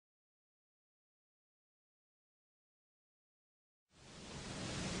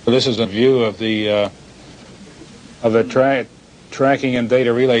This is a view of the tracking and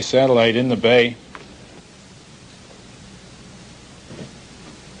data relay satellite in the bay.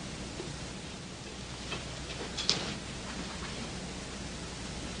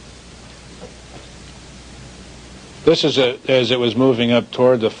 This is as it was moving up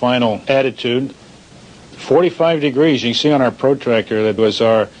toward the final attitude. 45 degrees, you can see on our protractor that was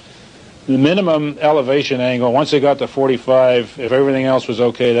our minimum elevation angle. Once it got to 45, if everything else was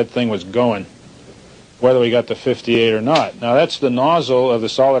okay, that thing was going, whether we got to 58 or not. Now that's the nozzle of the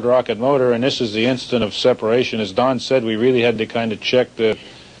solid rocket motor, and this is the instant of separation. As Don said, we really had to kind of check the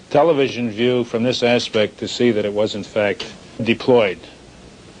television view from this aspect to see that it was in fact deployed.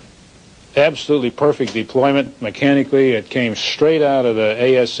 Absolutely perfect deployment mechanically. It came straight out of the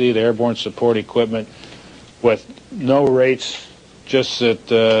ASC, the Airborne Support Equipment, with no rates, just at,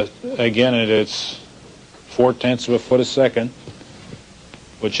 again, at its 0.4 of a foot a second,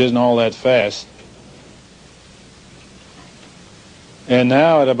 which isn't all that fast. And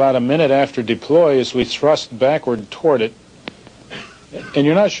now at about a minute after deploy, as we thrust backward toward it, and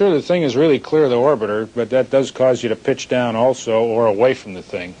you're not sure the thing is really clear of the orbiter, but that does cause you to pitch down also or away from the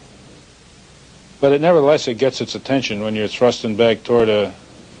thing. But nevertheless, it gets its attention when you're thrusting back toward a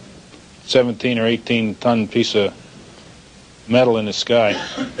 17 or 18 ton piece of metal in the sky.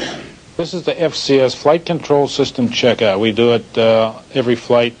 This is the FCS Flight Control System checkout. We do it every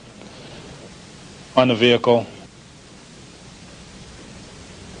flight on the vehicle.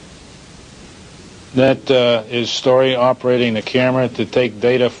 That is Story operating the camera to take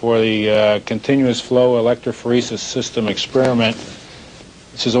data for the continuous flow electrophoresis system experiment.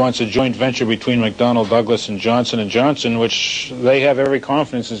 This is a joint venture between McDonnell Douglas and Johnson & Johnson, which they have every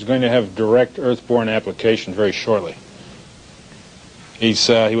confidence is going to have direct earthborne application very shortly. He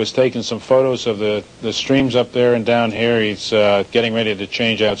was taking some photos of the streams up there and down here. He's getting ready to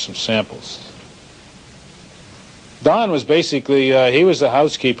change out some samples. Don was basically, he was the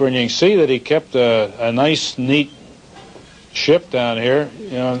housekeeper, and you can see that he kept a nice, neat ship down here. You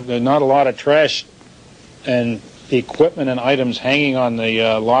know, there's not a lot of trash and equipment and items hanging on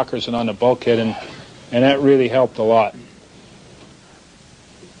the lockers and on the bulkhead, and that really helped a lot.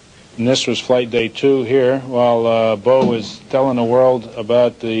 And this was flight day 2 here, while Bo was telling the world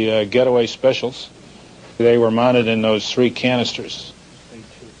about the getaway specials. They were mounted in those 3 canisters.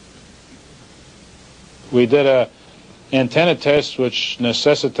 We did a antenna test which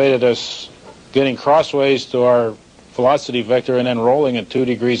necessitated us getting crossways to our velocity vector and then rolling at 2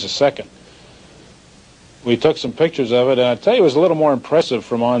 degrees a second. We took some pictures of it, and I tell you, it was a little more impressive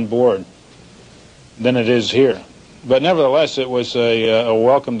from on board than it is here. But nevertheless, it was a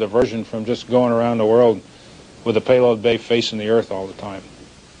welcome diversion from just going around the world with the payload bay facing the Earth all the time.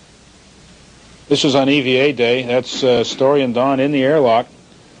 This was on EVA day. That's Story and Don in the airlock,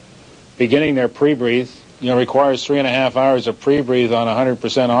 beginning their pre-breathe. You know, requires 3.5 hours of pre-breathe on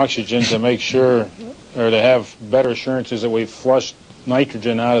 100% oxygen to make sure, or to have better assurances that we've flushed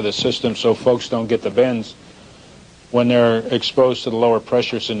nitrogen out of the system so folks don't get the bends when they're exposed to the lower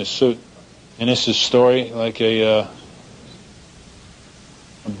pressures in the suit. And this is Story, like a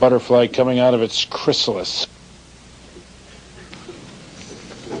butterfly coming out of its chrysalis.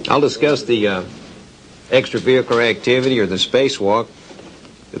 I'll discuss the extravehicular activity, or the spacewalk.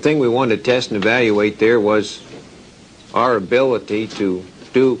 The thing we wanted to test and evaluate there was our ability to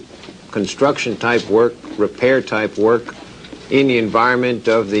do construction type work, repair type work in the environment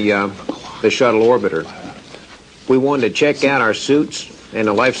of the shuttle orbiter. We wanted to check out our suits and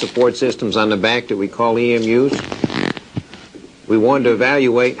the life support systems on the back that we call EMUs. We wanted to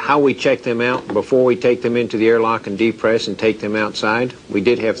evaluate how we check them out before we take them into the airlock and depress and take them outside. We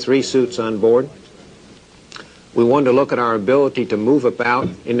did have 3 suits on board. We wanted to look at our ability to move about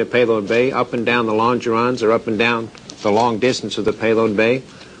in the payload bay, up and down the longerons, or up and down the long distance of the payload bay,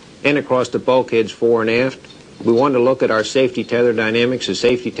 and across the bulkheads fore and aft. We wanted to look at our safety tether dynamics, the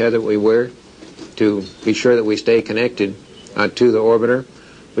safety tether we wear, to be sure that we stay connected to the orbiter.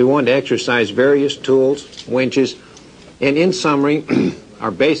 We wanted to exercise various tools, winches, and in summary,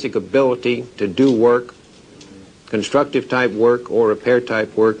 our basic ability to do work, constructive type work or repair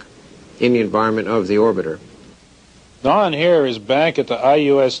type work in the environment of the orbiter. Don here is back at the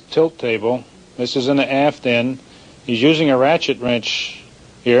IUS tilt table. This is in the aft end. He's using a ratchet wrench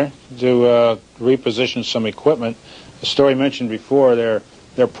here to reposition some equipment. The Story mentioned before,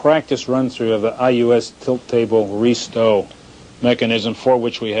 their practice run-through of the IUS tilt table restow mechanism, for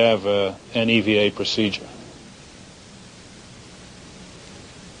which we have an EVA procedure.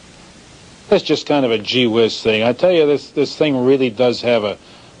 That's just kind of a gee whiz thing. I tell you, this thing really does have a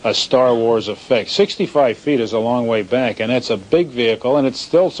a Star Wars effect. 65 feet is a long way back, and it's a big vehicle, and it's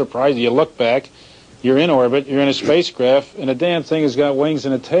still surprising. You look back, you're in orbit, you're in a spacecraft, and the damn thing has got wings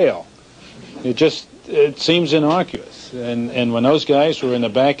and a tail. It seems innocuous. And when those guys were in the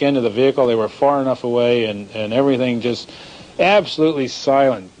back end of the vehicle, they were far enough away, and everything just absolutely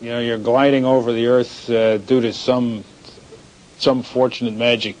silent. You know, you're gliding over the Earth due to some fortunate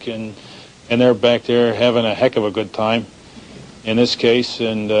magic, and they're back there having a heck of a good time in this case,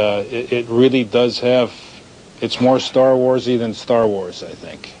 and it really does have, it's more Star Warsy than Star Wars, I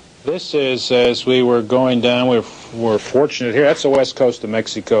think. This is, as we were going down, we're fortunate here. That's the west coast of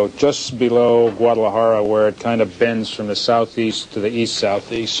Mexico, just below Guadalajara, where it kind of bends from the southeast to the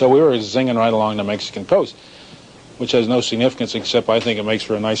east-southeast. So we were zinging right along the Mexican coast, which has no significance, except I think it makes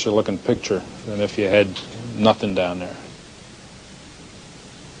for a nicer looking picture than if you had nothing down there.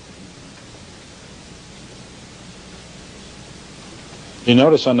 You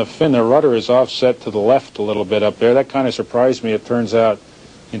notice on the fin, the rudder is offset to the left a little bit up there. That kind of surprised me. It turns out,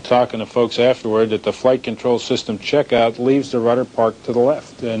 in talking to folks afterward, that the flight control system checkout leaves the rudder parked to the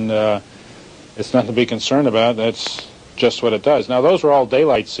left, and it's nothing to be concerned about. That's just what it does. Now, those were all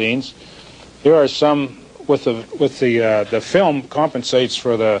daylight scenes. Here are some with the film compensates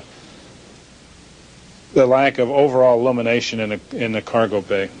for the lack of overall illumination in the cargo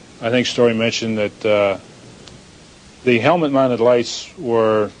bay. I think Story mentioned that the helmet-mounted lights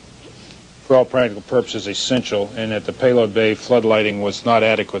were, for all practical purposes, essential, and that the payload bay floodlighting was not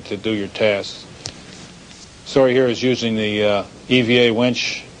adequate to do your tasks. Story here is using the EVA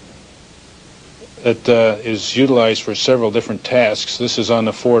winch that is utilized for several different tasks. This is on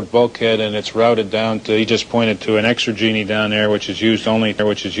the forward bulkhead, and it's routed down to, he just pointed to an extra genie down there, which is used only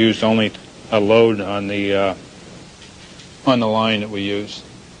a load on the line that we use.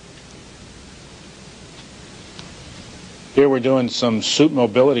 Here we're doing some suit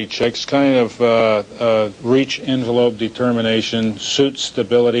mobility checks, kind of reach envelope determination, suit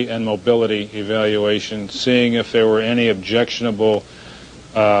stability and mobility evaluation, seeing if there were any objectionable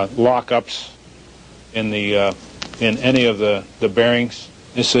lockups in any of the bearings.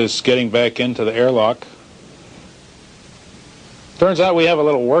 This is getting back into the airlock. Turns out we have a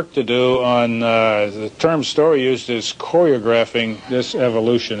little work to do on the term Story used is choreographing this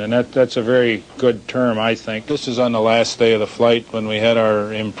evolution, and that's a very good term, I think. This is on the last day of the flight when we had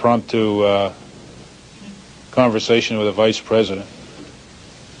our impromptu conversation with the Vice President.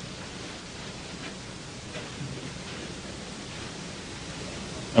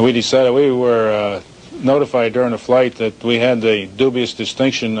 And we decided, we were notified during the flight that we had the dubious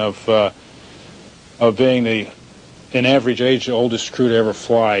distinction of being in average age, the oldest crew to ever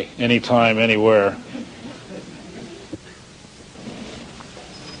fly, anytime, anywhere.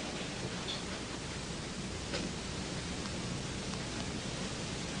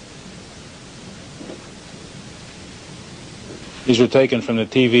 These were taken from the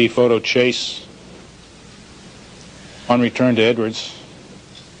TV photo chase on return to Edwards.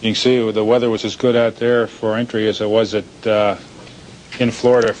 You can see the weather was as good out there for entry as it was in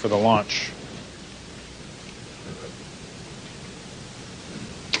Florida for the launch.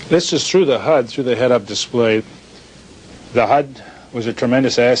 This is through the HUD, through the head-up display. The HUD was a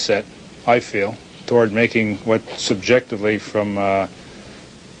tremendous asset, I feel, toward making what subjectively, from the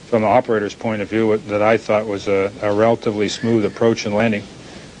operator's point of view, that I thought was a relatively smooth approach and landing.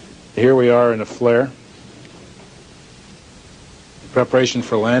 Here we are in the flare. Preparation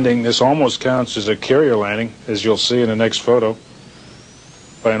for landing. This almost counts as a carrier landing, as you'll see in the next photo,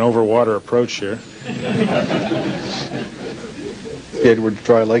 by an overwater approach here. Edward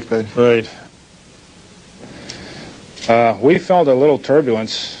try like that. Right. We felt a little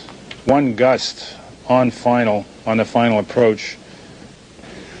turbulence, one gust on the final approach,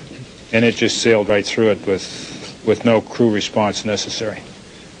 and it just sailed right through it with no crew response necessary.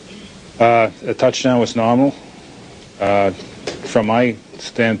 The touchdown was nominal. From my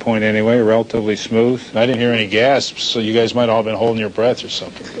standpoint anyway, relatively smooth. I didn't hear any gasps, so you guys might all have been holding your breath or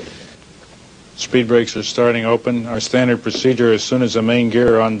something. Speed brakes are starting open. Our standard procedure, as soon as the main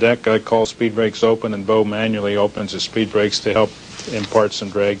gear are on deck, I call speed brakes open, and Bo manually opens the speed brakes to help impart some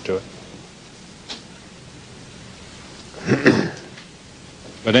drag to it.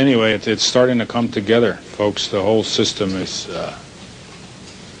 But anyway, it's starting to come together, folks. The whole system is...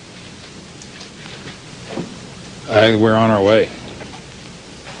 we're on our way.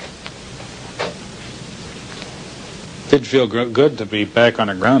 Did feel good to be back on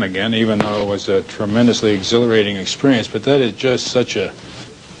the ground again, even though it was a tremendously exhilarating experience. But that is just such a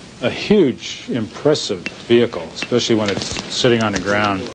huge, impressive vehicle, especially when it's sitting on the ground.